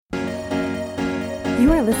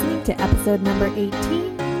You are listening to episode number 18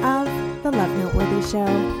 of The Love Noteworthy Show.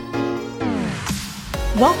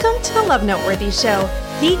 Welcome to The Love Noteworthy Show,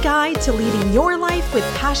 the guide to leading your life with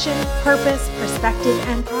passion, purpose, perspective,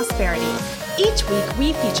 and prosperity. Each week,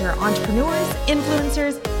 we feature entrepreneurs,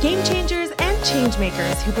 influencers, game changers, and change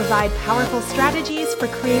makers who provide powerful strategies for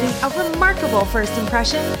creating a remarkable first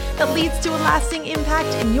impression that leads to a lasting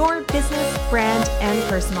impact in your business, brand, and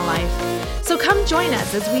personal life. So come join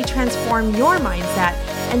us as we transform your mindset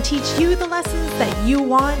and teach you the lessons that you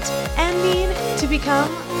want and need to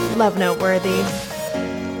become love noteworthy.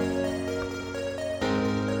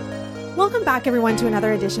 Welcome back, everyone, to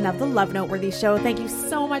another edition of the Love Noteworthy Show. Thank you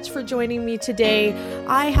so much for joining me today.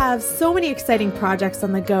 I have so many exciting projects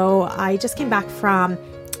on the go. I just came back from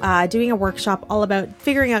doing a workshop all about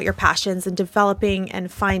figuring out your passions and developing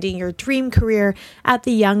and finding your dream career at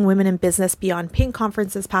the Young Women in Business Beyond Pink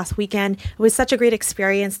conference this past weekend. It was such a great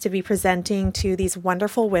experience to be presenting to these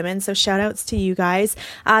wonderful women. So shout outs to you guys.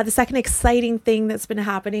 The second exciting thing that's been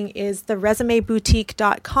happening is the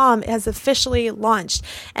resumeboutique.com has officially launched.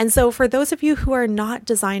 And so for those of you who are not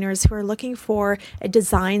designers, who are looking for a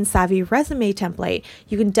design savvy resume template,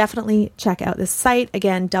 you can definitely check out this site.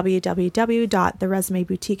 Again,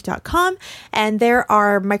 www.theresumeboutique.com. And there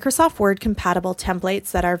are Microsoft Word compatible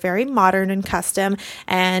templates that are very modern and custom,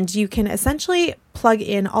 and you can essentially plug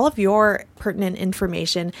in all of your pertinent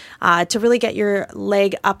information to really get your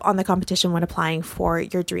leg up on the competition when applying for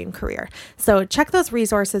your dream career. So check those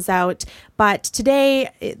resources out. But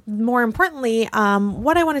today, more importantly,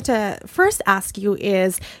 what I wanted to first ask you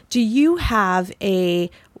is, do you have a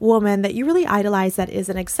woman that you really idolize that is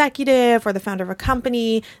an executive or the founder of a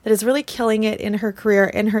company that is really killing it in her career,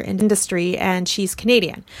 in her industry, and she's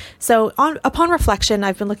Canadian? So upon reflection,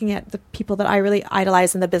 I've been looking at the people that I really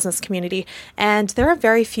idolize in the business community, and there are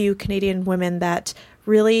very few Canadian women that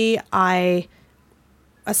really I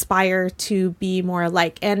aspire to be more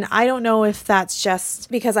like. And I don't know if that's just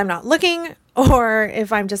because I'm not looking or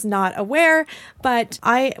if I'm just not aware, but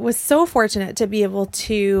I was so fortunate to be able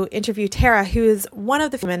to interview Tara, who is one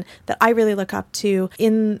of the women that I really look up to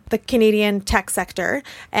in the Canadian tech sector.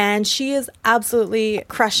 And she is absolutely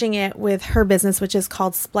crushing it with her business, which is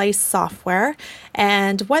called Splice Software.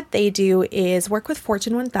 And what they do is work with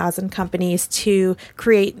Fortune 1000 companies to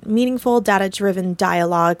create meaningful data-driven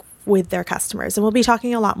dialogue with their customers. And we'll be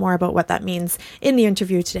talking a lot more about what that means in the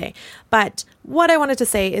interview today. But what I wanted to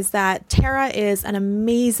say is that Tara is an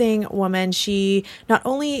amazing woman. She not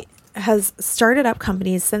only has started up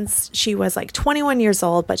companies since she was like 21 years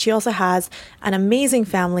old, but she also has an amazing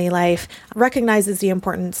family life, recognizes the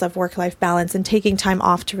importance of work-life balance and taking time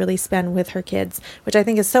off to really spend with her kids, which I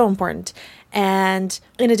think is so important. And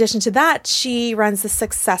in addition to that, she runs a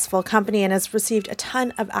successful company and has received a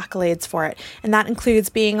ton of accolades for it. And that includes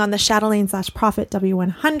being on the Chatelaine/Profit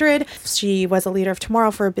W100. She was a leader of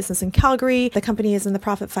tomorrow for a business in Calgary. The company is in the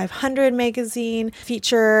Profit 500 magazine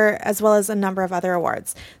feature, as well as a number of other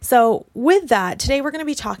awards. So with that, today we're going to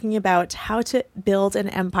be talking about how to build an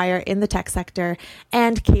empire in the tech sector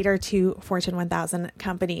and cater to Fortune 1000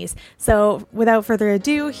 companies. So without further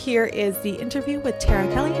ado, here is the interview with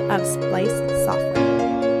Tara Kelly of Splice Software.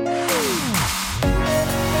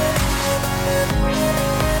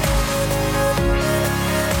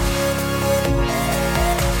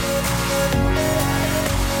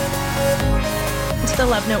 The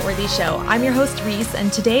Love Noteworthy Show. I'm your host, Reese,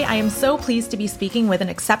 and today I am so pleased to be speaking with an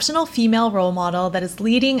exceptional female role model that is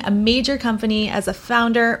leading a major company as a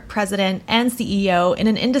founder, president, and CEO in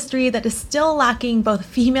an industry that is still lacking both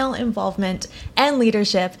female involvement and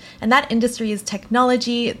leadership, and that industry is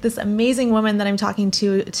technology. This amazing woman that I'm talking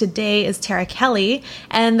to today is Tara Kelly,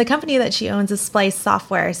 and the company that she owns is Splice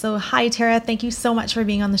Software. So hi, Tara. Thank you so much for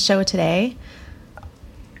being on the show today.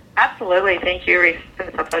 Absolutely. Thank you, Reese.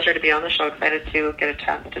 It's a pleasure to be on the show. Excited to get a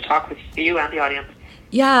chance to talk with you and the audience.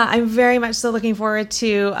 Yeah, I'm very much so looking forward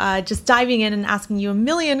to just diving in and asking you a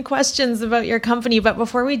million questions about your company. But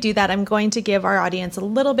before we do that, I'm going to give our audience a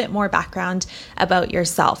little bit more background about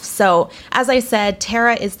yourself. So as I said,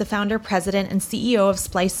 Tara is the founder, president, and CEO of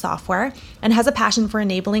Splice Software and has a passion for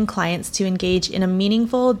enabling clients to engage in a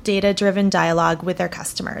meaningful, data-driven dialogue with their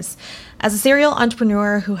customers. As a serial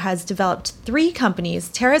entrepreneur who has developed 3 companies,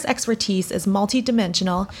 Tara's expertise is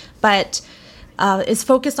multidimensional, but is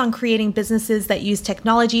focused on creating businesses that use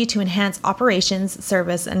technology to enhance operations,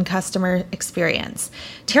 service, and customer experience.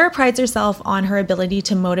 Tara prides herself on her ability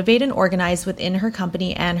to motivate and organize within her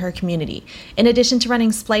company and her community. In addition to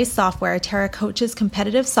running Splice Software, Tara coaches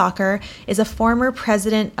competitive soccer, is a former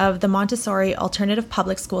president of the Montessori Alternative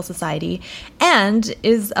Public School Society, and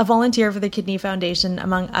is a volunteer for the Kidney Foundation,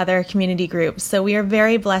 among other community groups. So we are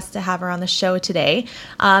very blessed to have her on the show today.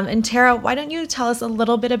 And Tara, why don't you tell us a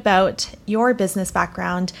little bit about your business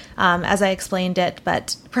background, as I explained it,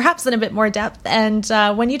 but perhaps in a bit more depth, and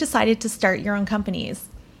when you decided to start your own companies.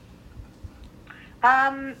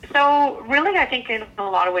 So really, I think in a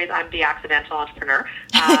lot of ways, I'm the accidental entrepreneur.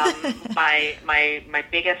 My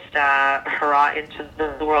biggest hurrah into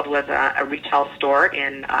the world was a retail store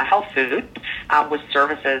in health food with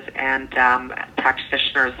services and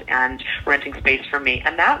practitioners and renting space for me.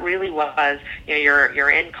 And that really was,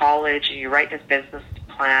 you're in college and you write this business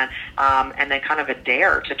plan, and then kind of a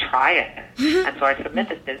dare to try it. And so I submit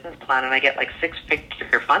this business plan and I get like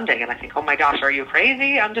 6-figure funding, and I think, oh my gosh, are you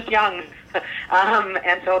crazy? I'm just young.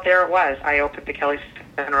 And so there it was. I opened the Kelly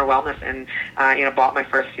Center Wellness and, bought my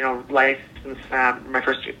first, license, my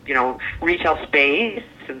first, retail space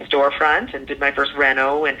and storefront, and did my first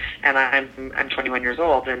reno, and I'm 21 years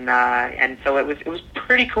old, and so it was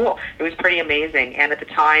pretty cool. It was pretty amazing. And at the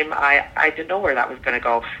time, I didn't know where that was going to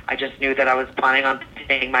go. I just knew that I was planning on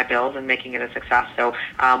paying my bills and making it a success. So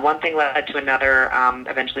one thing led to another,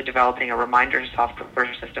 eventually developing a reminder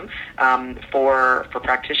software system for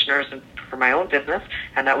practitioners and for my own business,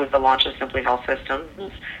 and that was the launch of Simply Health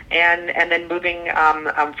Systems, and then moving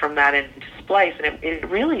from that into Splice, and it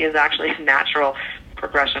really is actually a natural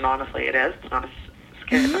progression. Honestly, it is. It's not as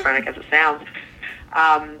schizophrenic as it sounds.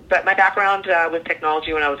 But my background with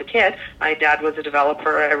technology when I was a kid, my dad was a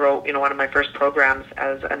developer. I wrote, one of my first programs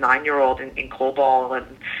as a 9-year-old in COBOL,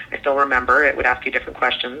 and I still remember it would ask you different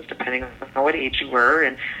questions depending on what age you were.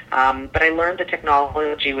 And but I learned that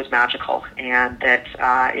technology was magical, and that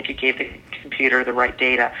if you gave the computer the right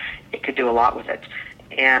data, it could do a lot with it.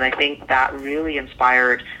 And I think that really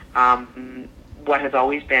inspired what has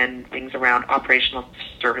always been things around operational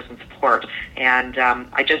service and support. And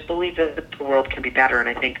I just believe that the world can be better. And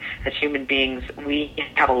I think as human beings, we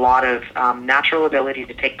have a lot of natural ability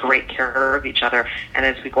to take great care of each other. And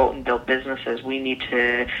as we go out and build businesses, we need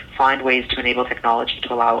to find ways to enable technology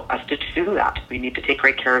to allow us to do that. We need to take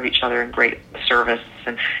great care of each other and great service.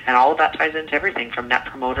 And all of that ties into everything from Net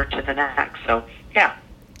Promoter to the next. So, yeah.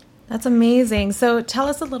 That's amazing. So tell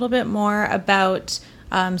us a little bit more about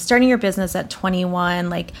starting your business at 21,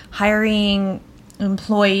 like hiring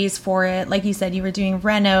employees for it. Like you said, you were doing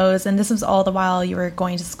renos, and this was all the while you were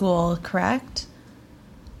going to school, correct?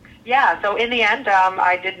 Yeah, so in the end,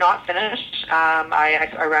 I did not finish.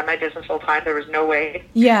 I ran my business full time. There was no way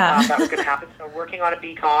that was going to happen. So working on a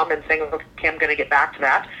BCom and saying, okay, I'm going to get back to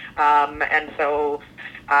that. And so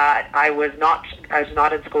I was not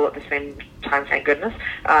in school at the same time, thank goodness.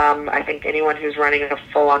 I think anyone who's running a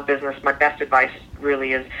full-on business, my best advice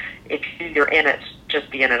really is, if you're in it,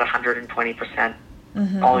 just be in it 120%.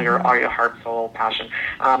 All your heart, soul, passion.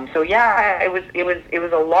 So yeah, it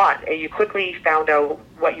was a lot. You quickly found out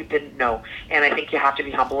what you didn't know, and I think you have to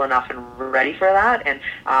be humble enough and ready for that. And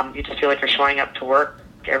you just feel like you're showing up to work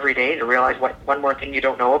every day to realize one more thing you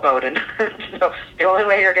don't know about. And so the only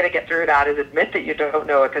way you're going to get through that is admit that you don't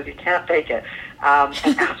know it, because you can't fake it, and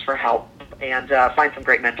ask for help, and find some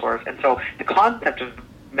great mentors. And so the concept of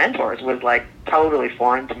mentors was like totally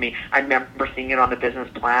foreign to me. I remember seeing it on the business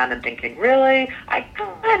plan and thinking, really? I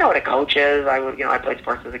know what a coach is. I played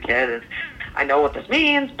sports as a kid, and I know what this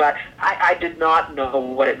means, but I did not know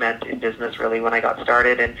what it meant in business really when I got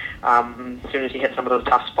started. And as soon as you hit some of those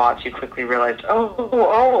tough spots, you quickly realized,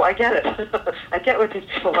 oh, I get it. I get what these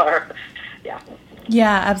people are. Yeah.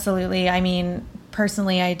 Yeah, absolutely. I mean,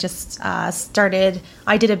 personally, I just I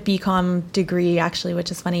did a BCom degree actually,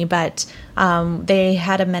 which is funny, but they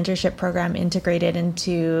had a mentorship program integrated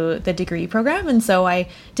into the degree program. And so I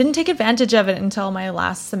didn't take advantage of it until my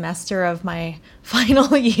last semester of my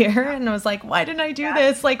final year. And I was like, why didn't I do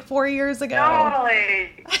this like 4 years ago? Totally.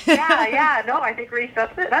 Yeah. No, I think, Reese,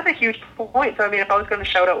 that's a huge point. So, I mean, if I was going to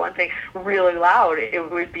shout out one thing really loud,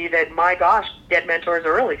 it would be that, my gosh, get mentors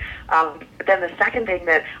early. But then the second thing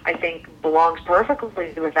that I think belongs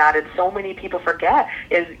perfectly with that, and so many people forget,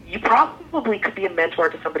 is you probably could be a mentor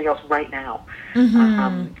to somebody else right now.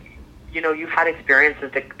 You've had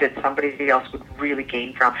experiences that somebody else would really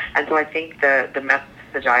gain from. And so I think the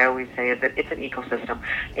message I always say is that it's an ecosystem,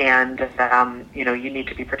 and you need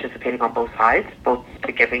to be participating on both sides, both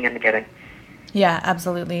the giving and the getting. Yeah,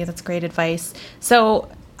 absolutely. That's great advice. So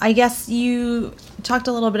I guess you talked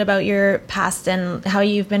a little bit about your past and how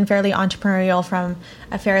you've been fairly entrepreneurial from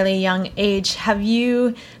a fairly young age. Have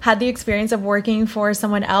you had the experience of working for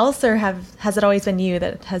someone else, or has it always been you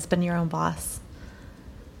that has been your own boss?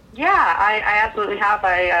 Yeah, I absolutely have.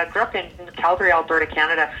 I grew up in Calgary, Alberta,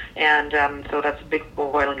 Canada, and so that's a big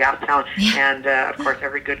oil and gas town. Yeah. And of course,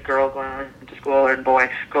 every good girl going to school and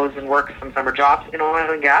boy goes and works some summer jobs in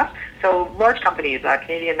oil and gas. So large companies,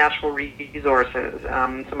 Canadian Natural Resources,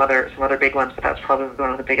 some other big ones, but that's probably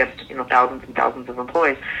one of the biggest, thousands and thousands of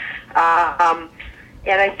employees.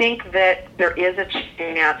 And I think that there is a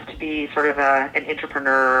chance to be sort of an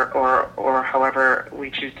entrepreneur or however we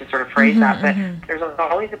choose to sort of phrase that, but there's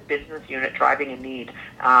always a business unit driving a need.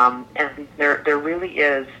 And there really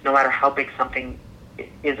is, no matter how big something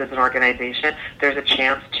is as an organization, there's a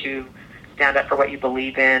chance to stand up for what you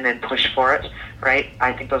believe in and push for it, right?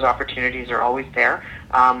 I think those opportunities are always there.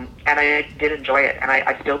 And I did enjoy it. And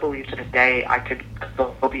I still believe to this day I could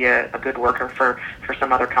go be a good worker for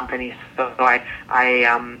some other companies. So I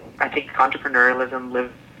think entrepreneurialism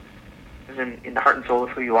lives in the heart and soul of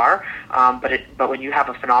who you are. But when you have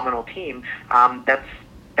a phenomenal team,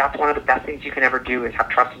 that's one of the best things you can ever do, is have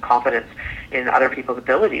trust and confidence in other people's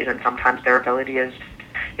abilities. And sometimes their ability is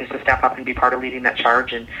to step up and be part of leading that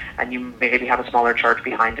charge, and you maybe have a smaller charge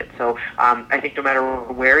behind it. So I think no matter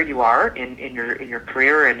where you are in your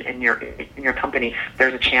career and in your company,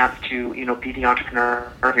 there's a chance to be the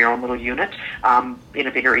entrepreneur of your own little unit in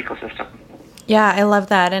a bigger ecosystem. Yeah, I love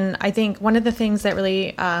that. And I think one of the things that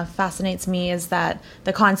really fascinates me is that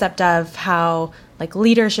the concept of how like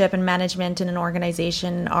leadership and management in an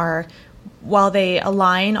organization are, while they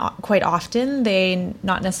align quite often, they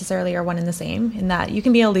not necessarily are one and the same, in that you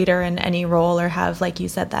can be a leader in any role or have, like you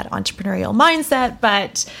said, that entrepreneurial mindset.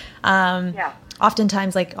 But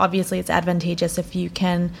oftentimes, like, obviously it's advantageous if you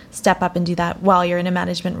can step up and do that while you're in a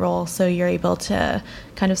management role, so you're able to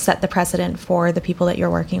kind of set the precedent for the people that you're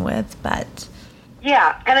working with. But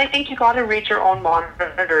yeah, and I think you got to read your own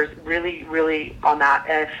monitors really, really on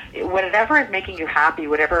that. Whatever is making you happy,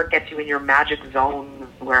 whatever gets you in your magic zone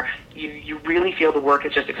where you really feel the work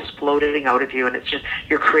is just exploding out of you, and it's just,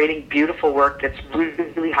 you're creating beautiful work that's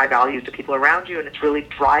really, really high value to people around you, and it's really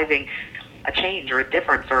driving a change or a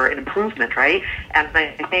difference or an improvement, right? And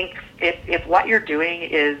I think if what you're doing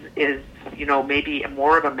is maybe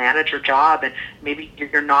more of a manager job, and maybe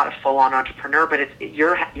you're not a full-on entrepreneur, but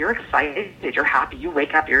you're excited, you're happy, you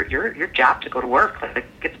wake up, you're jacked to go to work. Like,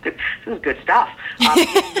 it's good, this is good stuff.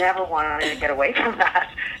 You never want to get away from that.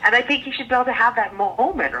 And I think you should be able to have that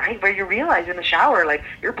moment, right, where you realize in the shower, like,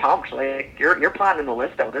 you're pumped, like you're planning the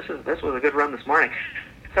list out. This was a good run this morning.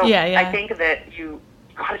 So I think that you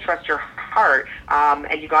got to trust your heart,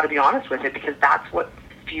 and you got to be honest with it, because that's what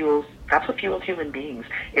fuels human beings,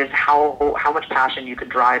 is how much passion you can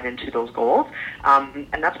drive into those goals, and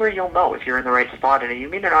that's where you'll know if you're in the right spot. And you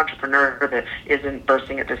meet an entrepreneur that isn't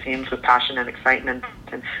bursting at the seams with passion and excitement,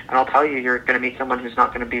 and I'll tell you, you're going to meet someone who's not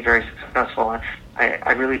going to be very successful.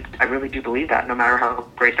 I really do believe that, no matter how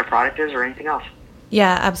great their product is or anything else.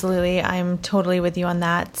 Yeah, absolutely. I'm totally with you on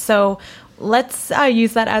that. So let's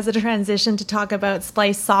use that as a transition to talk about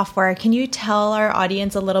Splice software. Can you tell our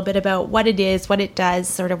audience a little bit about what it is, what it does,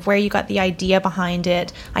 sort of where you got the idea behind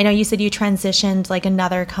it? I know you said you transitioned like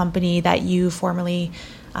another company that you formerly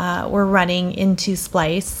were running into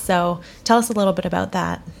Splice. So tell us a little bit about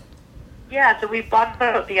that. Yeah, so we bought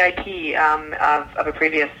out the IP of a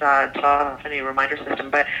previous telephony reminder system,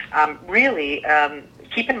 but really,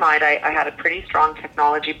 keep in mind, I had a pretty strong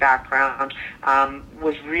technology background,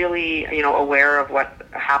 was really, aware of what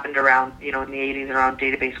happened around, in the 80s around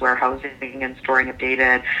database warehousing and storing of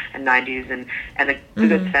data, and 90s, and a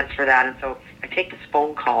good sense for that. And so I take this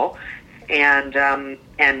phone call, and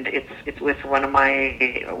it's with one of my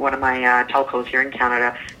telcos here in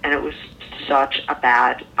Canada, and it was such a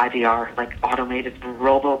bad IVR, like automated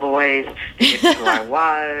robo voice. They didn't know who I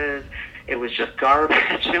was. It was just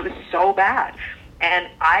garbage. It was so bad. And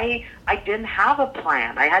I didn't have a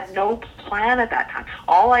plan. I had no plan at that time.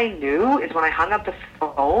 All I knew is when I hung up the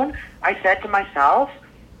phone, I said to myself,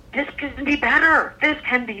 this can be better. This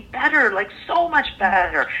can be better, like so much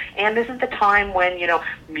better. And this is the time when,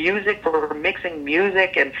 we're mixing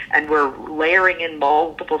music and we're layering in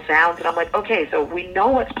multiple sounds. And I'm like, okay, so we know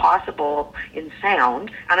what's possible in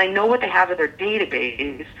sound, and I know what they have in their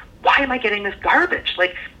database. Why am I getting this garbage?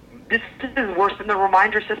 Like, this is worse than the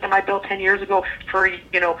reminder system I built 10 years ago for,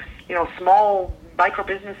 small micro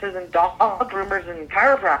businesses and dog groomers and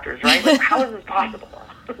chiropractors, right? Like, how is this possible?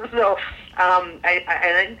 So, and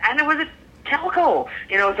it was a telco,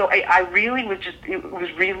 so I really was it was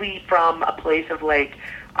really from a place of like,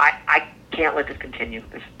 I can't let this continue.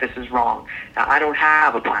 This is wrong. Now, I don't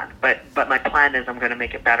have a plan, but my plan is I'm going to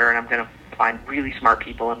make it better, and I'm going to find really smart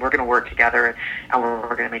people, and we're going to work together, and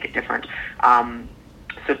we're going to make it different.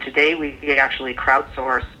 So today we actually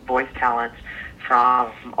crowdsource voice talent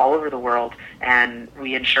from all over the world, and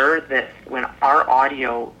we ensure that when our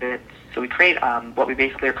audio, so we create, what we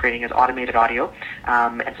basically are creating is automated audio,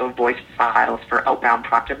 and so voice files for outbound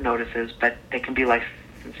proactive notices, but they can be licensed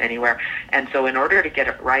anywhere. And so in order to get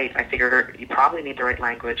it right, I figure you probably need the right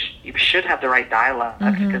language. You should have the right dialect,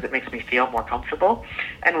 because it makes me feel more comfortable.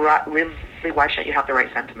 And really, why shouldn't you have the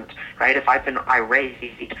right sentiment, right? If I've been irate,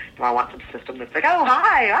 do I want some system that's like, oh,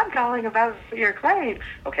 hi, I'm calling about your claim.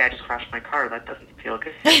 Okay, I just crashed my car. That doesn't feel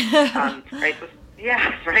good. Right? So,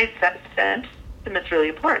 yeah, right? Sentiment's really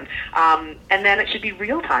important. And then it should be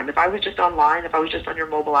real time. If I was just online, if I was just on your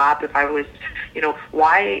mobile app, if I was,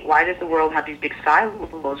 why does the world have these big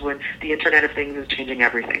silos when the Internet of Things is changing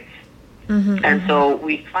everything? And so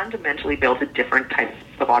we fundamentally built a different type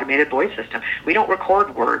of automated voice system. We don't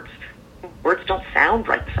record words. Words don't sound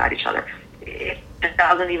right beside each other. It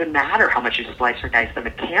doesn't even matter how much you slice or dice them.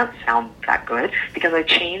 It can't sound that good because I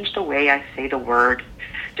changed the way I say the word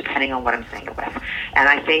depending on what I'm saying it with. And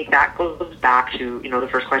I think that goes back to, the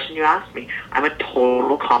first question you asked me. I'm a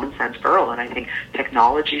total common sense girl, and I think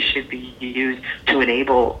technology should be used to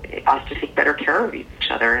enable us to take better care of each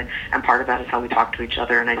other, and part of that is how we talk to each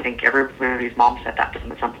other. And I think everybody's mom said that to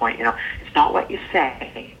them at some point, it's not what you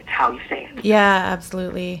say, it's how you say it. Yeah,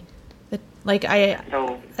 absolutely.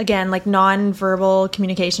 Non-verbal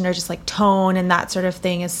communication, or just like tone and that sort of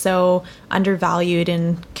thing, is so undervalued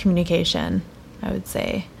in communication, I would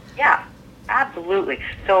say. Yeah, absolutely.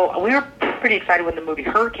 So we were pretty excited when the movie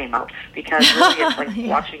Her came out, because really it's like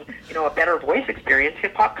watching, a better voice experience,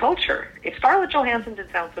 hip-hop culture. If Scarlett Johansson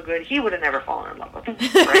didn't sound so good, he would have never fallen in love with her,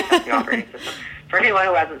 right? That's the operating system. For anyone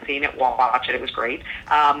who hasn't seen it, watch it. It was great.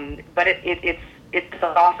 But it's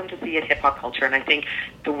awesome to see it hip-hop culture, and I think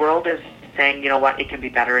the world is saying, what, it can be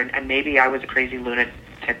better. And maybe I was a crazy lunatic,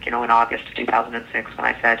 in August of 2006 when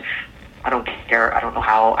I said, I don't care, I don't know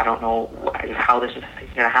how this is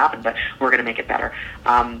going to happen, but we're going to make it better.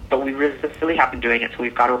 But we really have been doing it, so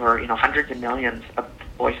we've got over, hundreds of millions of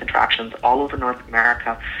voice interactions all over North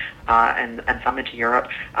America, and some into Europe,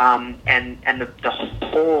 and the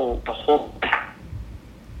whole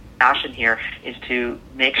passion here is to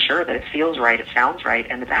make sure that it feels right, it sounds right,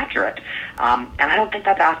 and it's accurate. And I don't think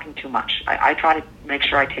that's asking too much. I try to make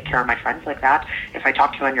sure I take care of my friends like that. If I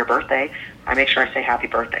talk to you on your birthday, I make sure I say happy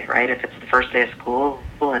birthday, right? If it's the first day of school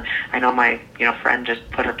and I know my friend just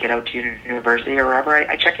put her kid out to university or wherever,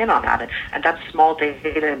 I check in on that. And that's small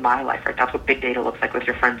data in my life, right? That's what big data looks like with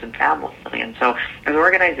your friends and family. And so as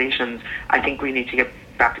organizations, I think we need to get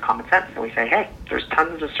back to common sense, and we say, hey, there's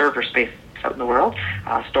tons of server space out in the world.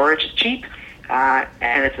 Storage is cheap,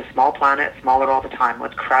 and it's a small planet, smaller all the time.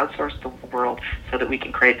 Let's crowdsource the world so that we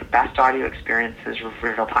can create the best audio experiences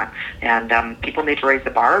real time. And people need to raise the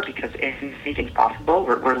bar, because anything's possible.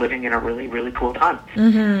 We're living in a really, really cool time.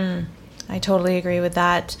 I totally agree with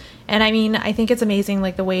that. And I mean, I think it's amazing,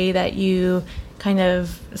 like the way that you kind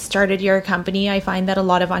of started your company. I find that a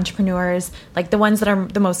lot of entrepreneurs, like the ones that are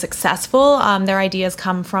the most successful, their ideas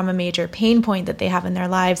come from a major pain point that they have in their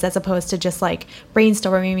lives, as opposed to just like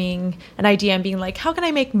brainstorming an idea and being like, how can I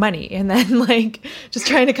make money? And then like just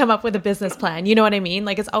trying to come up with a business plan. You know what I mean?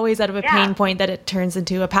 Like it's always out of a pain point that it turns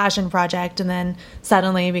into a passion project, and then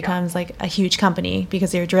suddenly it becomes like a huge company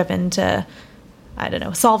because you're driven to, I don't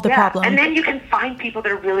know, solve the problem. And then you can find people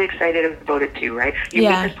that are really excited about it too, right? You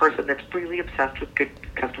meet this person that's really obsessed with good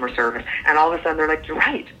customer service, and all of a sudden they're like, you're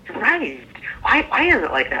right. Why is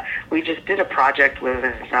it like that? We just did a project with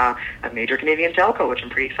a major Canadian telco, which I'm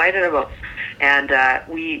pretty excited about. And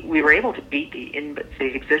we were able to beat the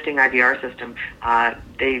existing IVR system.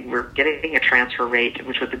 They were getting a transfer rate,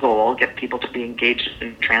 which was the goal, get people to be engaged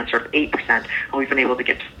in transfer of 8%. And we've been able to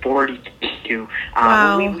get 42.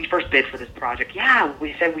 Wow. We first bid for this project. Yeah,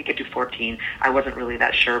 we said we could do 14. I wasn't really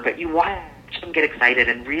that sure, but you watch them get excited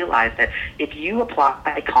and realize that if you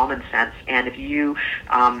apply common sense, and if you,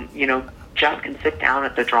 just can sit down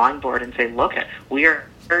at the drawing board and say, look, we're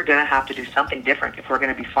going to have to do something different if we're going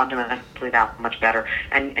to be fundamentally that much better.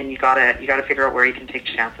 And you gotta figure out where you can take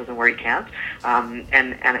chances and where you can't.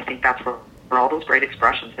 And I think that's where all those great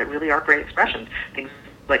expressions that really are great expressions, things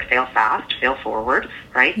like fail fast, fail forward,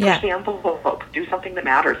 right? Yeah. Push the envelope, do something that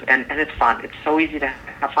matters, and it's fun. It's so easy to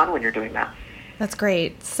have fun when you're doing that. That's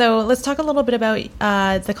great. So let's talk a little bit about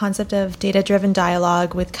the concept of data-driven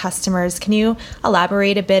dialogue with customers. Can you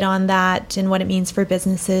elaborate a bit on that and what it means for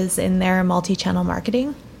businesses in their multi-channel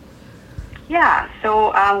marketing? Yeah.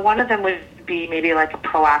 So one of them would be maybe like a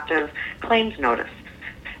proactive claims notice.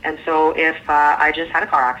 And so if I just had a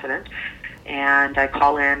car accident and I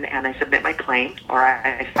call in and I submit my claim, or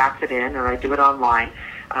I fax it in, or I do it online,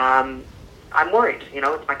 I'm worried.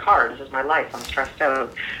 It's my car. This is my life. I'm stressed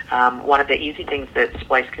out. One of the easy things that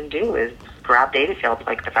Splice can do is grab data fields,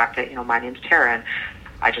 like the fact that, my name's Tara, and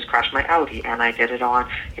I just crashed my Audi, and I did it on,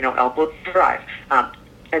 Elbow Drive.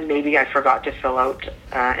 And maybe I forgot to fill out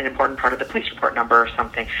an important part of the police report number or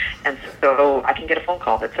something. And so I can get a phone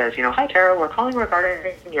call that says, hi, Tara, we're calling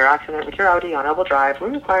regarding your accident with your Audi on Elbow Drive. We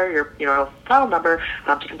require your, file number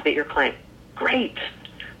to complete your claim. Great.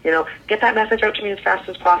 Get that message out to me as fast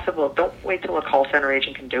as possible. Don't wait till a call center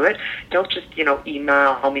agent can do it. Don't just,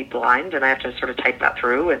 email me blind and I have to sort of type that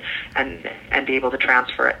through and be able to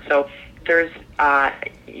transfer it. So there's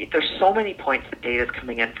so many points that data is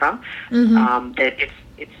coming in from that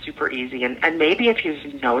it's super easy. And maybe if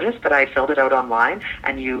you've noticed that I filled it out online,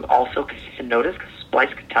 and you also can notice, because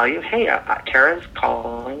Splice could tell you, hey, Tara's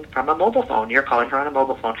calling from a mobile phone. You're calling her on a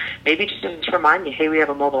mobile phone. Maybe just remind me, hey, we have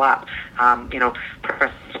a mobile app.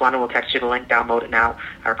 Press one and we'll text you the link, download it now,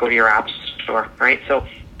 or go to your app store, right? So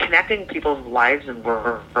connecting people's lives and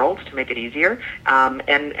worlds to make it easier.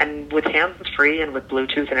 And with hands-free and with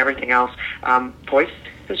Bluetooth and everything else, voice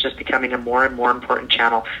is just becoming a more and more important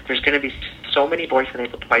channel. There's going to be so many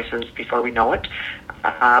voice-enabled devices before we know it.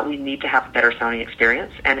 We need to have a better sounding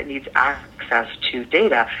experience, and it needs access to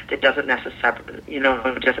data that doesn't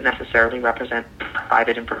necessarily represent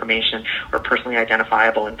private information or personally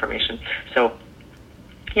identifiable information. So,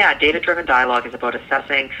 yeah, data-driven dialogue is about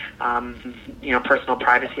assessing, personal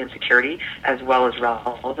privacy and security, as well as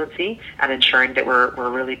relevancy, and ensuring that we're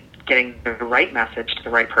really getting the right message to the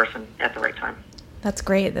right person at the right time. That's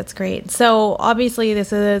great. That's great. So obviously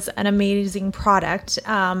this is an amazing product.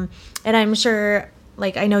 And I'm sure,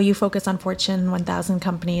 I know you focus on Fortune 1000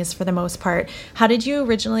 companies for the most part. How did you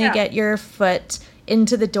originally get your foot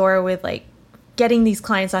into the door with getting these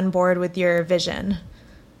clients on board with your vision?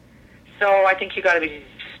 So I think you got to be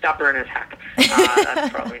stubborn as heck.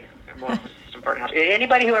 That's probably most important.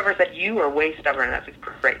 Anybody who ever said you are way stubborn, that's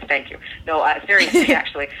great. Thank you. No, seriously,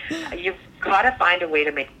 actually, you've got to find a way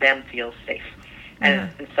to make them feel safe.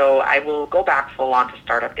 And so I will go back full on to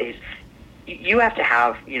startup days. You have to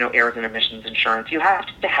have, errors and emissions insurance. You have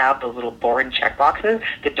to have those little boring checkboxes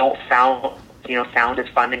that don't sound as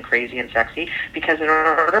fun and crazy and sexy, because in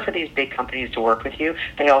order for these big companies to work with you,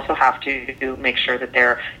 they also have to make sure that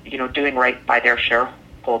they're, doing right by their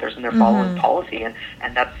shareholders and they're following policy,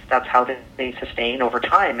 and that's how they sustain over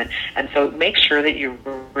time. And so make sure that you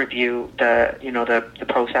review the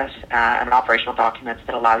process and operational documents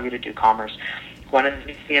that allow you to do commerce. One of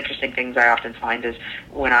the interesting things I often find is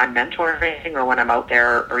when I'm mentoring or when I'm out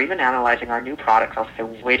there or even analyzing our new products, I'll say,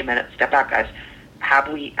 wait a minute, step back, guys.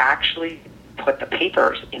 Have we actually put the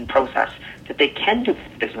papers in process that they can do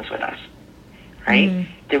business with us, right?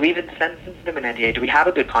 Do we even send them an NDA? Do we have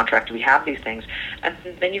a good contract? Do we have these things? And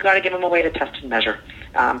then you got to give them a way to test and measure.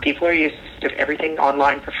 People are used to everything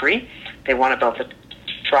online for free. They want to be able to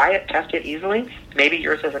try it, test it easily. Maybe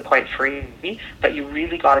yours isn't quite free, but you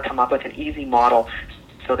really got to come up with an easy model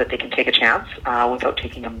so that they can take a chance without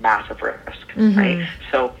taking a massive risk, right?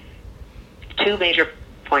 So, two major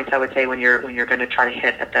points I would say when you're going to try to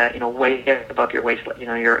hit at the way above your waist,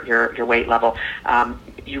 your weight level.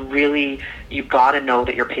 You've got to know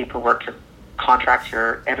that your paperwork, your contracts,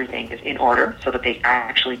 your everything is in order so that they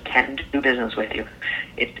actually can do business with you.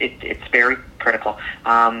 It's very critical.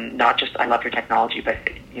 Not just I love your technology, but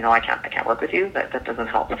I can't work with you. That doesn't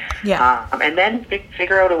help. Yeah. And then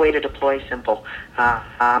figure out a way to deploy simple.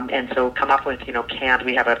 And so come up with canned.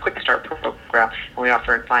 We have a quick start program, and we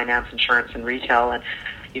offer in finance, insurance, and retail, and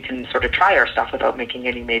you can sort of try our stuff without making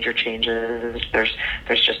any major changes. There's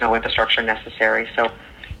just no infrastructure necessary. So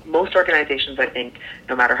most organizations, I think,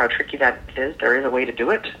 no matter how tricky that is, there is a way to do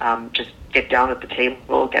it. Just get down at the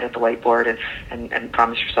table, get at the whiteboard, and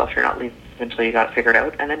promise yourself you're not leaving until you got it figured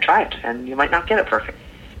out, and then try it. And you might not get it perfect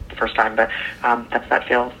the first time, but that's that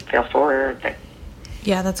fail forward thing.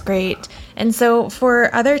 Yeah, that's great. And so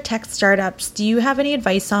for other tech startups, do you have any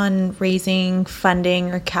advice on raising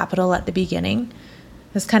funding or capital at the beginning?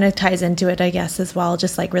 This kind of ties into it, I guess, as well,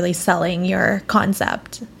 just really selling your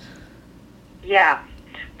concept. Yeah.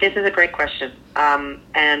 This is a great question,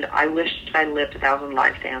 and I wish I lived 1,000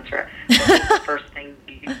 lives to answer it. That's the first thing.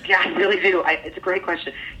 Yeah, I really do. It's a great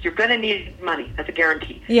question. You're going to need money. That's a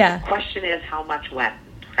guarantee. Yeah. The question is how much when,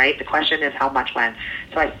 right? The question is how much when.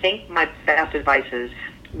 So I think my best advice is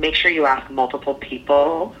make sure you ask multiple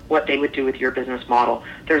people what they would do with your business model.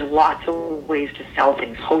 There's lots of ways to sell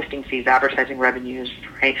things: hosting fees, advertising revenues,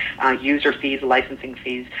 right? User fees, licensing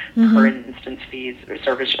fees, per instance fees, or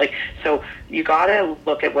service. So you got to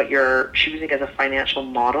look at what you're choosing as a financial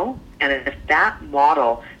model, and if that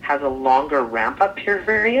model has a longer ramp-up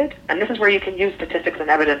period, and this is where you can use statistics and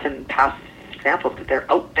evidence and past examples, because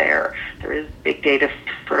they're out there. There is big data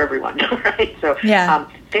for everyone, right? So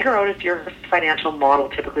figure out if your financial model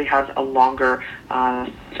typically has a longer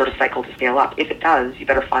sort of cycle to scale up. If it does, you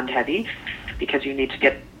better fund heavy, because you need to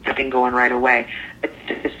get the thing going right away. At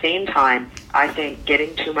the same time, I think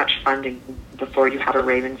getting too much funding before you have a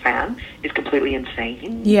raving fan is completely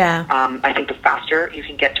insane. Yeah. I think the faster you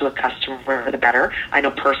can get to a customer, the better. I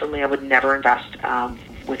know personally I would never invest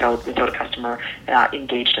without a customer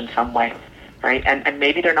engaged in some way. Right, and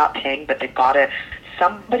maybe they're not paying, but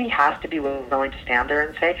somebody has to be willing to stand there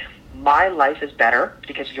and say, my life is better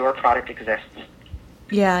because your product exists.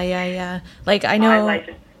 Yeah. Like, I know. My life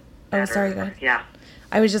is better. Oh, sorry, go ahead. Yeah.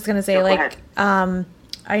 I was just going to say, no, like,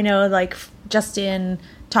 I know, like, just in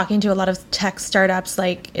talking to a lot of tech startups,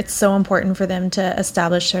 like, it's so important for them to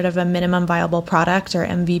establish sort of a minimum viable product, or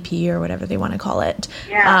MVP, or whatever they want to call it.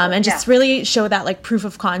 And just really show that, like, proof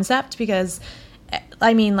of concept, because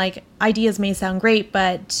I mean, like, ideas may sound great,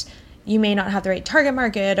 but you may not have the right target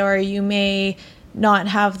market, or you may not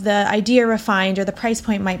have the idea refined, or the price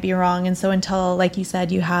point might be wrong. And so until, like you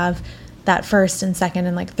said, you have that first and second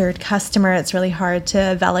and like third customer, it's really hard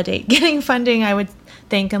to validate getting funding, I would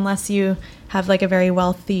think, unless you have like a very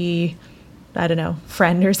wealthy, I don't know,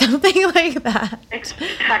 friend or something like that.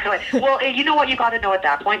 Exactly. Well, you know what you got to know at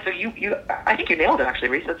that point. So I think you nailed it, actually,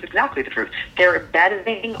 Reese. That's exactly the truth. They're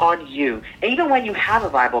betting on you. Even when you have a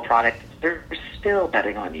viable product, they're still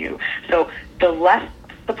betting on you. So the less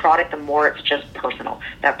the product, the more it's just personal.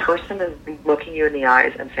 That person is looking you in the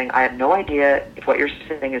eyes and saying, I have no idea if what you're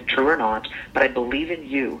saying is true or not, but I believe in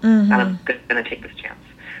you, and I'm going to take this chance.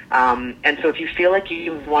 And so if you feel like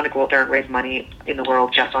you want to go out there and raise money in the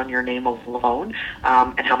world just on your name alone,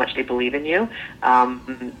 and how much they believe in you,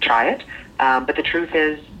 try it. But the truth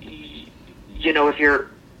is, you know, if you're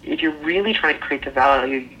really trying to create the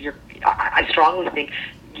value, I strongly think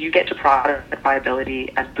you get to product viability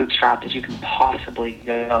as bootstrapped as you can possibly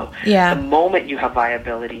go. Yeah. The moment you have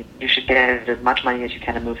viability, you should get as much money as you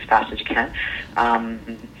can and move as fast as you can,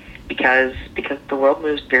 because the world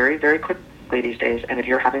moves very, very quickly these days, and if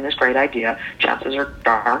you're having this great idea, chances are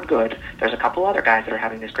darn good there's a couple other guys that are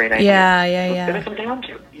having this great idea. Yeah. It's going to come down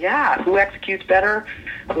to who executes better,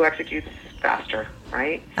 who executes faster,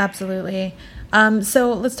 right? Absolutely.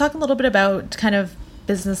 So let's talk a little bit about kind of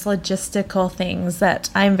business logistical things that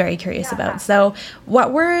I'm very curious about. So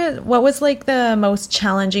what was like the most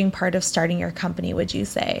challenging part of starting your company, would you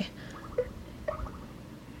say?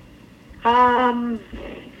 That's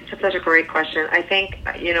such a great question. I think,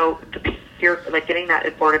 you know, like getting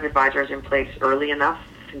that board of advisors in place early enough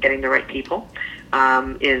and getting the right people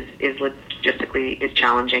is logistically is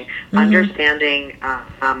challenging. Understanding,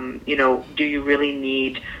 you know, do you really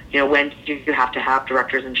need, you know, when do you have to have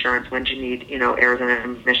director's insurance? When do you need, you know, errors and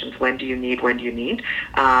omissions? When do you need?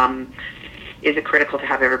 Is it critical to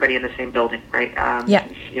have everybody in the same building, right?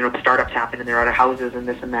 You know, startups happen and they're out of houses and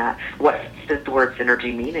this and that. What does the word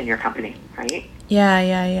synergy mean in your company, right?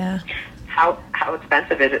 Yeah. How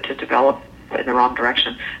expensive is it to develop in the wrong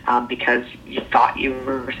direction because you thought you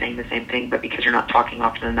were saying the same thing, but because you're not talking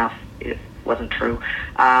often enough, it wasn't true.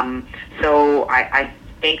 So I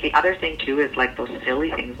think the other thing too is like those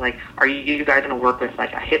silly things, like are you guys going to work with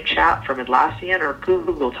like a HipChat from Atlassian or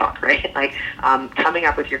Google Talk, right? Like coming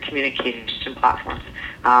up with your communication platforms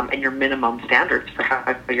and your minimum standards for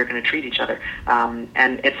how you're going to treat each other. And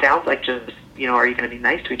it sounds like just, you know, are you going to be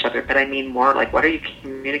nice to each other? But I mean more like, what are you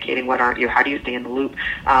communicating? What aren't you? How do you stay in the loop?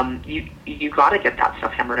 You got to get that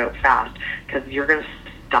stuff hammered out fast, because you're going to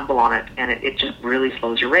stumble on it, and it just really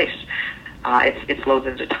slows your race. It slows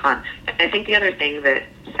it a ton. And I think the other thing that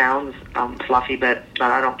sounds fluffy, but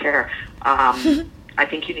I don't care. I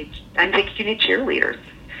think you need cheerleaders.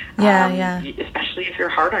 Yeah. Especially if you're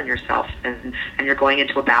hard on yourself and you're going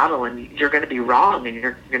into a battle and you're going to be wrong and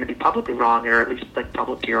you're going to be publicly wrong, or at least like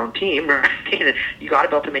public to your own team. Right? You got to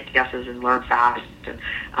be able to make guesses and learn fast.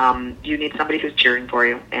 And you need somebody who's cheering for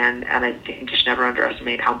you. And I think you should never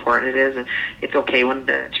underestimate how important it is. And it's okay when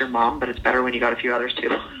it's your mom, but it's better when you got a few others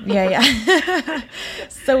too. Yeah.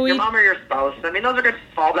 So your mom or your spouse. I mean, those are good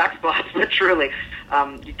fallback spots, but truly.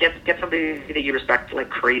 You get somebody that you respect like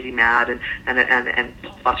crazy mad, and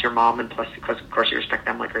plus your mom, and plus because of course you respect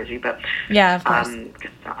them like crazy. But yeah, of course.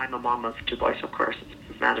 I'm a mom of two boys, so of course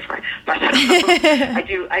it's mandatory. But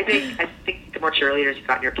I think the more cheerleaders you've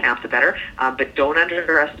got in your camp, the better. But don't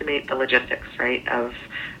underestimate the logistics, right? Of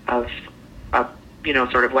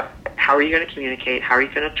sort of how are you going to communicate? How are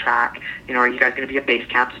you going to track? Are you guys going to be a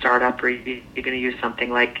Basecamp startup, or are you going to use something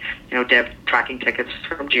like, Dev tracking tickets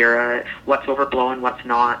from Jira? What's overblown, what's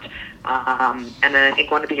not? And then I think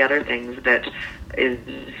one of the other things that is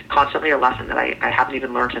constantly a lesson that I haven't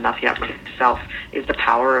even learned enough yet myself is the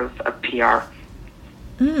power of PR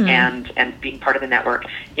and being part of the network.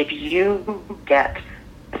 If you get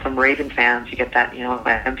some raving fans, you get that,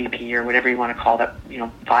 MVP or whatever you want to call that,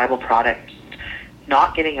 viable product,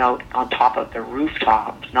 not getting out on top of the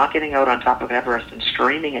rooftops, not getting out on top of Everest and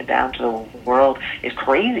streaming it down to the world is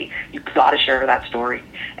crazy. You've got to share that story.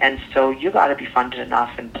 And so you got to be funded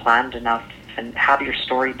enough and planned enough and have your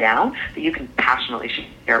story down that you can passionately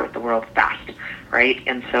share it with the world fast, right?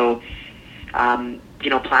 And so,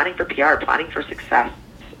 planning for PR, planning for success,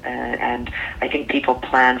 and I think people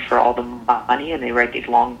plan for all the money and they write these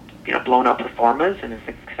long, blown out performas in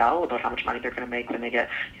Excel about how much money they're going to make when they get,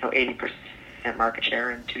 80% market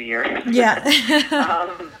share in 2 years. Yeah.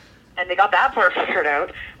 And they got that part figured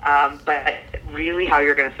out. But really how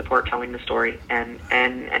you're going to support telling the story and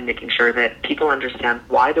making sure that people understand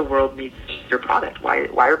why the world needs your product. Why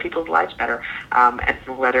are people's lives better? And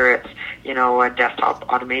whether it's, a desktop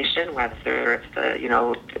automation, whether it's the,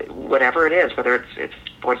 whatever it is, whether it's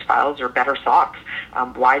voice files or better socks,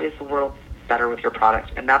 why does the world better with your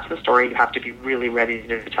product? And that's the story you have to be really ready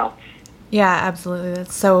to tell. Yeah, absolutely.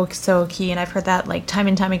 That's so key. And I've heard that time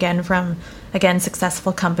and time again from,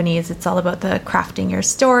 successful companies. It's all about the crafting your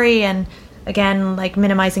story and, again,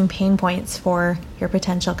 minimizing pain points for your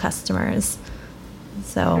potential customers.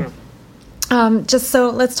 So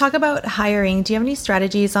let's talk about hiring. Do you have any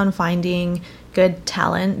strategies on finding good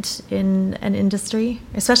talent in an industry,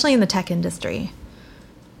 especially in the tech industry?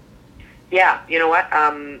 Yeah, you know what?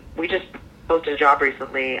 We just posted a job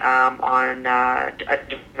recently on a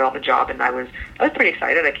development job, and I was pretty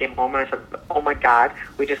excited. I came home and I said, "Oh my God,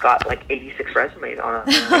 we just got 86 resumes on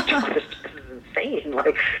it. This is insane!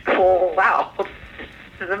 Oh wow, this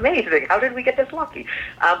is amazing. How did we get this lucky?"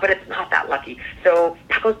 But it's not that lucky. So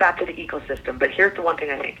that goes back to the ecosystem. But here's the one thing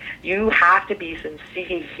I think: you have to be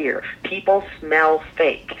sincere. People smell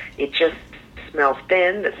fake. It just smells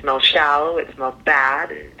thin. It smells shallow. It smells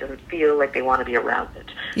bad. It doesn't feel like they want to be around it.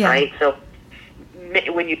 Yeah. Right? So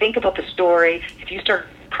when you think about the story, if you start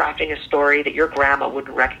crafting a story that your grandma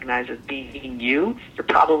wouldn't recognize as being you're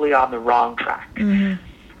probably on the wrong track,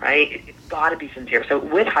 right? It's got to be sincere. So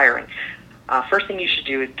with hiring, first thing you should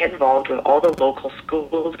do is get involved with all the local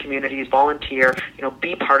schools, communities, volunteer,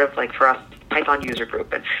 be part of, for us, Python user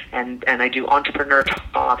group, and I do entrepreneur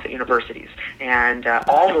talks at universities, and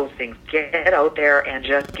all those things. Get out there and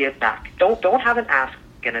just give back. Don't have an ask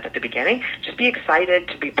in it at the beginning. Just be excited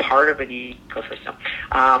to be part of an ecosystem.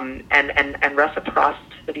 And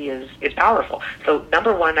reciprocity is powerful. So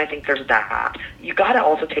number one, I think there's that. You got to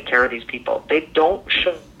also take care of these people. They don't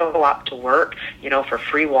show up to work, for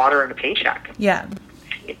free water and a paycheck. Yeah.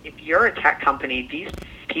 If you're a tech company, these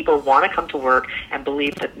people want to come to work and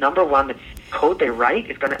believe that, number one, the code they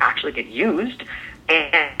write is going to actually get used.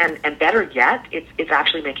 And better yet, it's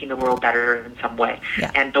actually making the world better in some way.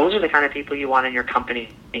 Yeah. And those are the kind of people you want in your company.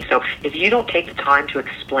 So if you don't take the time to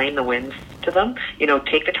explain the wins to them,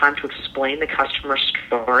 take the time to explain the customer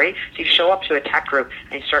story. So you show up to a tech group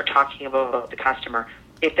and you start talking about the customer.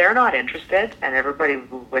 If they're not interested and everybody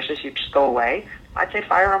wishes you just go away, I'd say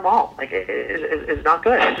fire them all. It's not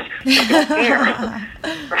good. You don't care.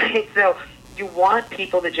 Right? So you want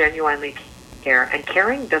people to genuinely care, and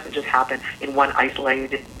caring doesn't just happen in one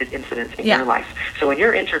isolated incident in your life. So when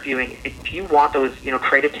you're interviewing, if you want those,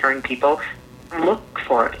 creative, caring people, look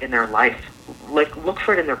for it in their life. Look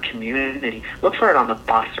for it in their community. Look for it on the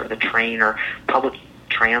bus or the train or public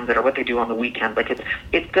transit or what they do on the weekend.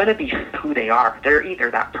 It's going to be who they are. They're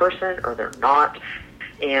either that person or they're not.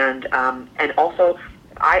 And also,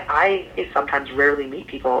 I sometimes rarely meet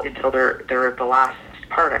people until they're the last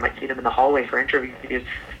part. I might see them in the hallway for interviews.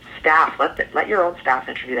 Staff, let your own staff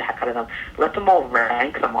interview the heck out of them. Let them all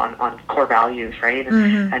rank them on core values, right?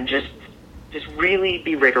 And just really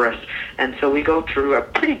be rigorous. And so we go through a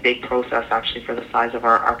pretty big process actually for the size of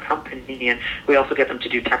our company, and we also get them to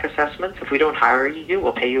do tech assessments. If we don't hire you,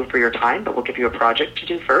 we'll pay you for your time, but we'll give you a project to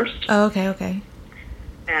do first. Oh, okay.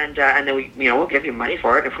 And then we'll give you money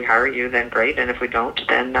for it. If we hire you, then great, and if we don't,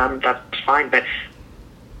 then that's fine. But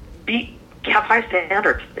have high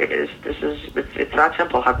standards. It's that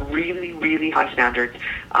simple. Have really, really high standards,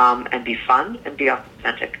 and be fun and be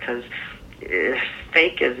authentic, because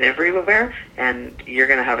fake is everywhere, and you're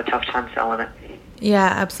going to have a tough time selling it. Yeah,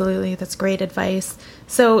 absolutely. That's great advice.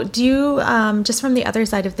 So do you, just from the other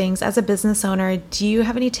side of things, as a business owner, do you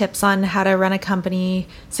have any tips on how to run a company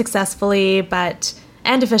successfully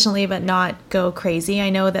and efficiently, but not go crazy?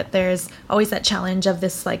 I know that there's always that challenge of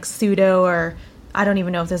this like pseudo, or I don't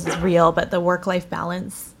even know if this is real, but the work-life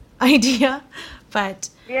balance idea. But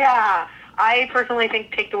yeah, I personally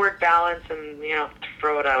think take the word balance and,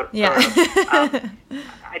 throw it out. yeah.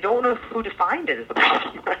 I don't know who defined it as the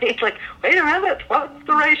problem, right? Like, wait a minute, what's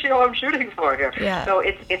the ratio I'm shooting for here? Yeah. So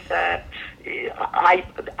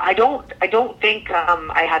I don't think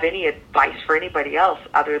I have any advice for anybody else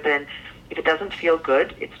other than if it doesn't feel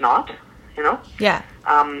good, it's not, Yeah.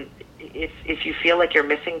 If you feel like you're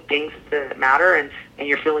missing things that matter and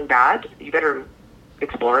you're feeling bad, you better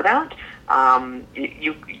explore that.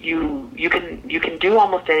 You can do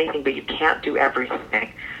almost anything, but you can't do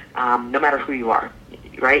everything, no matter who you are,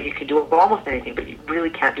 right? You can do almost anything, but you really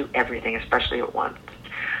can't do everything, especially at once.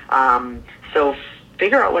 So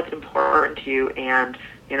figure out what's important to you, and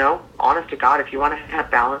honest to God, if you want to have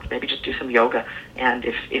balance, maybe just do some yoga, and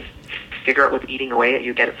if figure out what's eating away at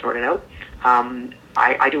you, get it sorted out.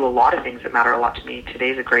 I do a lot of things that matter a lot to me.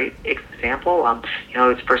 Today's a great example.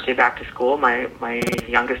 It's first day back to school. My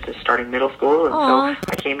youngest is starting middle school, and Aww. so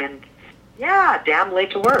I came in, damn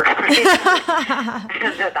late to work. Right?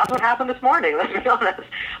 And that's what happened this morning, let's be honest.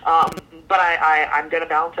 But I'm going to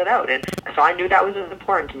balance it out. And so I knew that was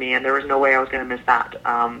important to me, and there was no way I was going to miss that.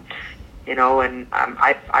 I've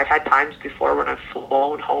had times before when I've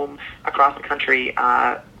flown home across the country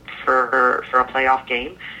for a playoff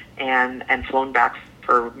game, and flown back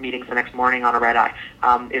for meetings the next morning on a red eye.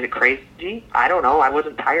 Is it crazy? I don't know. I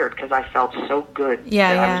wasn't tired because I felt so good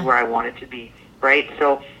that I was where I wanted to be, right?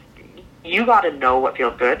 So you got to know what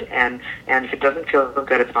feels good, and if it doesn't feel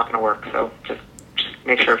good, it's not going to work. So just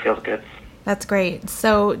make sure it feels good. That's great.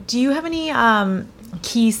 So do you have any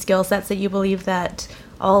key skill sets that you believe that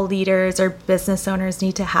all leaders or business owners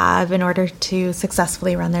need to have in order to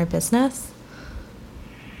successfully run their business?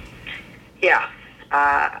 Yeah.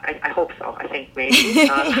 I hope so. I think maybe.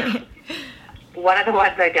 One of the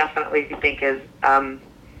ones I definitely think is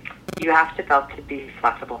you have to be able to be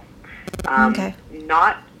flexible. Okay.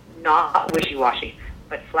 Not wishy-washy,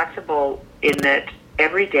 but flexible in that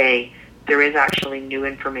every day there is actually new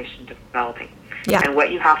information developing. Yeah. And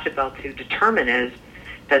what you have to be able to determine is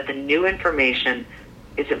that the new information,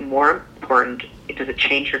 is it more important? Does it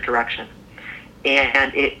change your direction?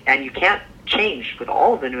 And you can't change with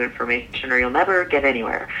all of the new information or you'll never get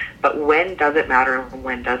anywhere. But when does it matter and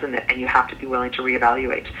when doesn't it? And you have to be willing to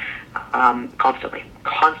reevaluate constantly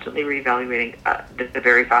reevaluating the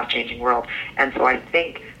very fast changing world. And so I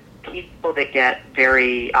think people that get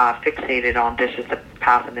very fixated on this is the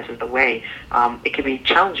path and this is the way, it can be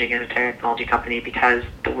challenging in a technology company because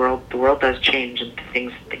the world does change and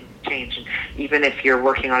things change. And even if you're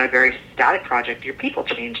working on a very static project, your people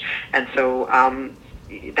change. And so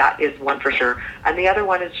that is one for sure. And the other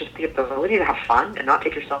one is just the ability to have fun and not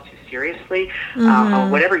take yourself too seriously.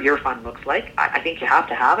 Whatever your fun looks like, I think you have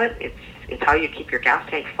to have it. It's how you keep your gas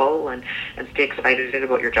tank full and stay excited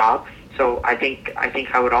about your job. So I think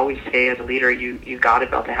I would always say as a leader, you got to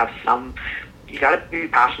be able to have you got to be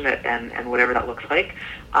passionate and whatever that looks like.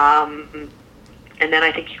 And then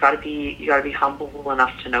I think you got to be humble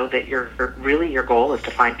enough to know that your goal is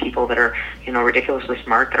to find people that are ridiculously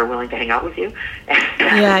smart that are willing to hang out with you,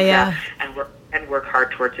 and work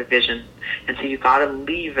hard towards a vision. And so you got to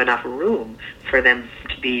leave enough room for them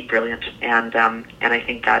to be brilliant. And I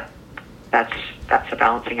think that's a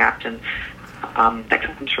balancing act, and that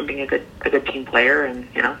comes from being a good team player and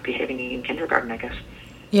behaving in kindergarten, I guess.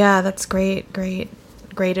 Yeah, that's great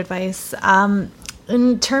advice.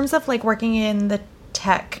 In terms of like working in the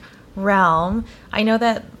tech realm, I know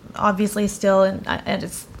that obviously still, and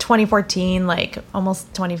it's 2014, like almost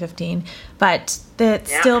 2015, but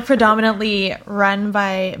it's still predominantly run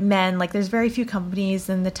by men. Like there's very few companies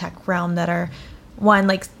in the tech realm that are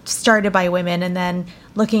started by women, and then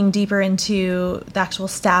looking deeper into the actual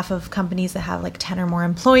staff of companies that have like 10 or more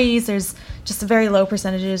employees, there's just a very low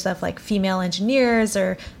percentages of like female engineers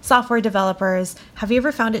or software developers. Have you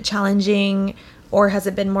ever found it challenging, or has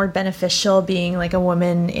it been more beneficial being like a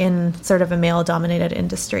woman in sort of a male-dominated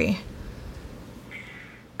industry?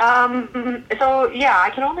 So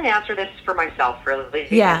I can only answer this for myself,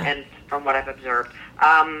 really, and from what I've observed.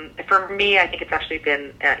 For me, I think it's actually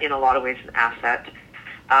been, in a lot of ways, an asset.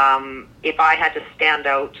 If I had to stand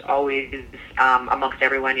out always amongst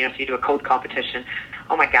everyone, so you do a code competition,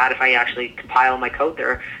 oh my God, if I actually compile my code,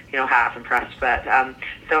 they're half impressed. But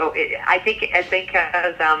I think as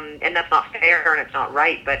and that's not fair and it's not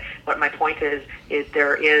right. But what my point is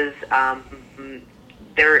there is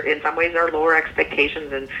there in some ways are lower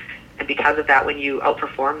expectations, and because of that, when you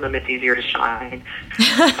outperform them, it's easier to shine.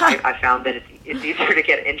 I found that it's easier to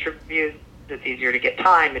get interviews. It's easier to get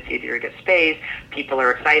time. It's easier to get space. People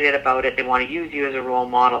are excited about it. They want to use you as a role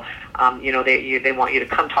model. They want you to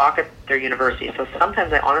come talk at their university. So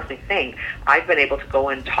sometimes I honestly think I've been able to go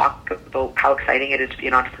and talk about how exciting it is to be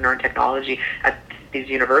an entrepreneur in technology at these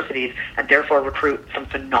universities, and therefore recruit some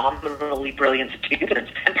phenomenally brilliant students.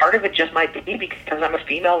 And part of it just might be because I'm a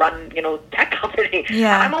female-run, tech company.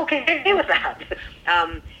 Yeah. I'm okay with that.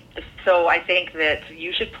 So I think that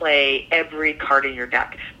you should play every card in your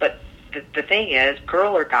deck. But the thing is,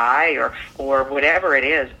 girl or guy or whatever it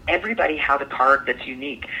is, everybody has a card that's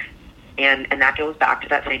unique. And that goes back to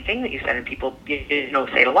that same thing that you said, and people say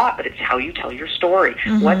it a lot, but it's how you tell your story.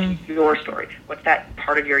 Mm-hmm. What's your story? What's that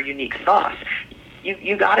part of your unique sauce?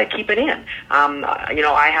 You got to keep it in.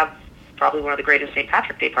 I have probably one of the greatest St.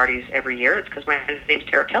 Patrick's Day parties every year. It's because my name's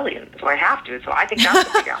Tara Kelly, and so I have to. So I think that's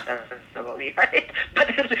a big asset about me, right?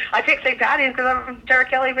 But I pick St. Patty's because I'm Tara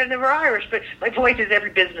Kelly, but never Irish. But my point is,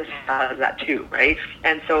 every business has that too, right?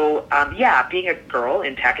 And so, being a girl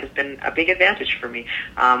in tech has been a big advantage for me.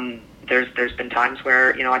 There's been times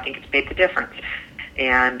where I think it's made the difference,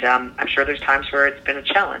 and I'm sure there's times where it's been a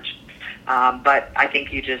challenge. But I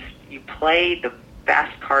think you play the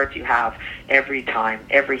best cards you have every time,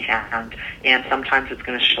 every hand, and sometimes it's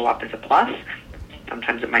going to show up as a plus,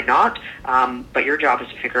 sometimes it might not, but your job is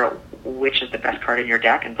to figure out which is the best card in your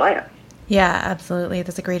deck and play it. Yeah, absolutely.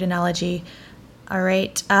 That's a great analogy. All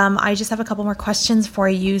right. I just have a couple more questions for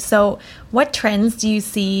you. So what trends do you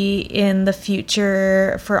see in the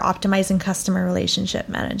future for optimizing customer relationship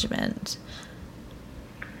management?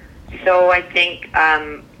 So I think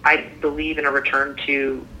I believe in a return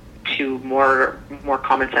to more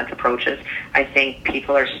common sense approaches. I think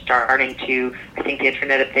people are starting to, I think the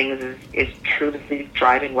Internet of Things is truly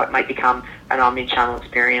driving what might become an omni-channel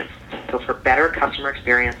experience. So for better customer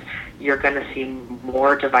experience, you're going to see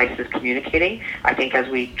more devices communicating. I think as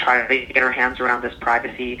we try to get our hands around this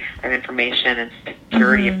privacy of information and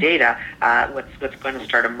security of data, what's going to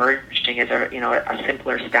start emerging is a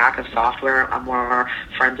simpler stack of software, a more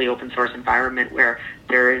friendly open source environment where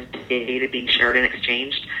there is data being shared and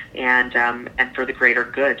exchanged, and for the greater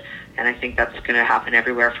good. And I think that's going to happen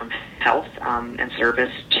everywhere from health and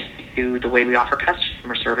service to the way we offer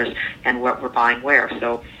customer service and what we're buying where.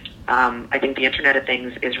 So I think the Internet of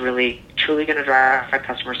Things is really, truly going to drive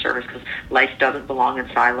customer service because life doesn't belong in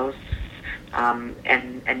silos,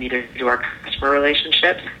 and neither do our customer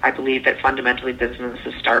relationships. I believe that fundamentally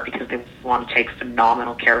businesses start because they want to take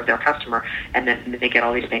phenomenal care of their customer, and then they get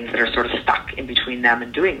all these things that are sort of stuck in between them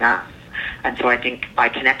and doing that. And so I think by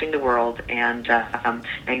connecting the world and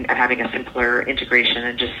having a simpler integration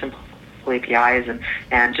and just simple APIs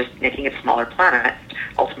and just making it a smaller planet,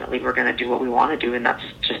 ultimately we're going to do what we want to do, and that's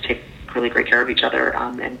just take really great care of each other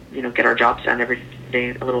and get our jobs done every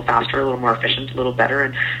day a little faster, a little more efficient, a little better,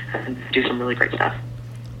 and do some really great stuff.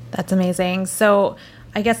 That's amazing. So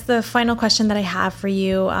I guess the final question that I have for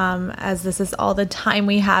you, as this is all the time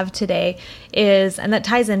we have today, is, and that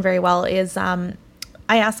ties in very well, is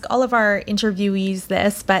I ask all of our interviewees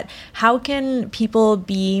this, but how can people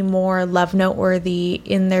be more love noteworthy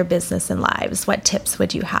in their business and lives? What tips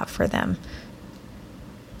would you have for them?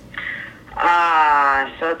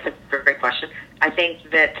 So that's a great question. I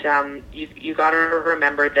think that you got to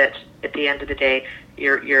remember that at the end of the day,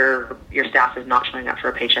 your staff is not showing up for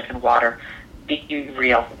a paycheck and water. Be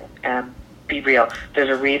real. Be real. There's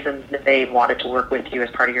a reason that they wanted to work with you as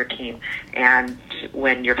part of your team. And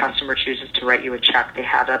when your customer chooses to write you a check, they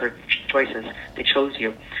had other choices. They chose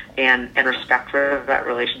you. And respect where that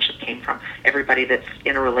relationship came from. Everybody that's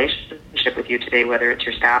in a relationship with you today, whether it's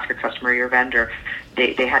your staff, your customer, your vendor,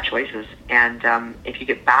 they had choices. And if you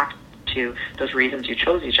get back to those reasons you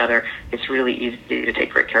chose each other, it's really easy to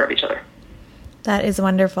take great care of each other. That is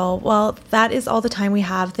wonderful. Well, that is all the time we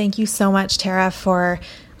have. Thank you so much, Tara, for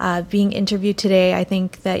being interviewed today. I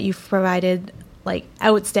think that you've provided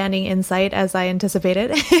outstanding insight as I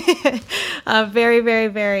anticipated. Very, very,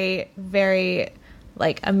 very, very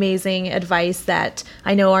amazing advice that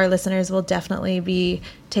I know our listeners will definitely be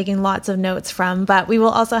taking lots of notes from, but we will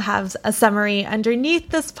also have a summary underneath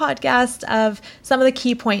this podcast of some of the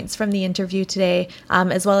key points from the interview today,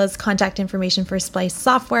 as well as contact information for Splice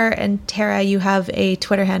Software. And Tara, you have a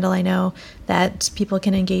Twitter handle I know that people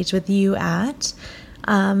can engage with you at.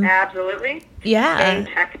 Absolutely. Yeah.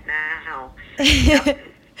 Tech now. Yep.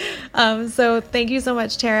 So thank you so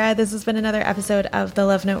much, Tara. This has been another episode of the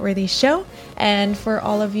Love Noteworthy Show. And for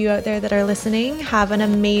all of you out there that are listening, have an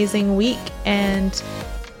amazing week. And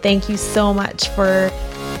thank you so much for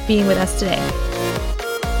being with us today.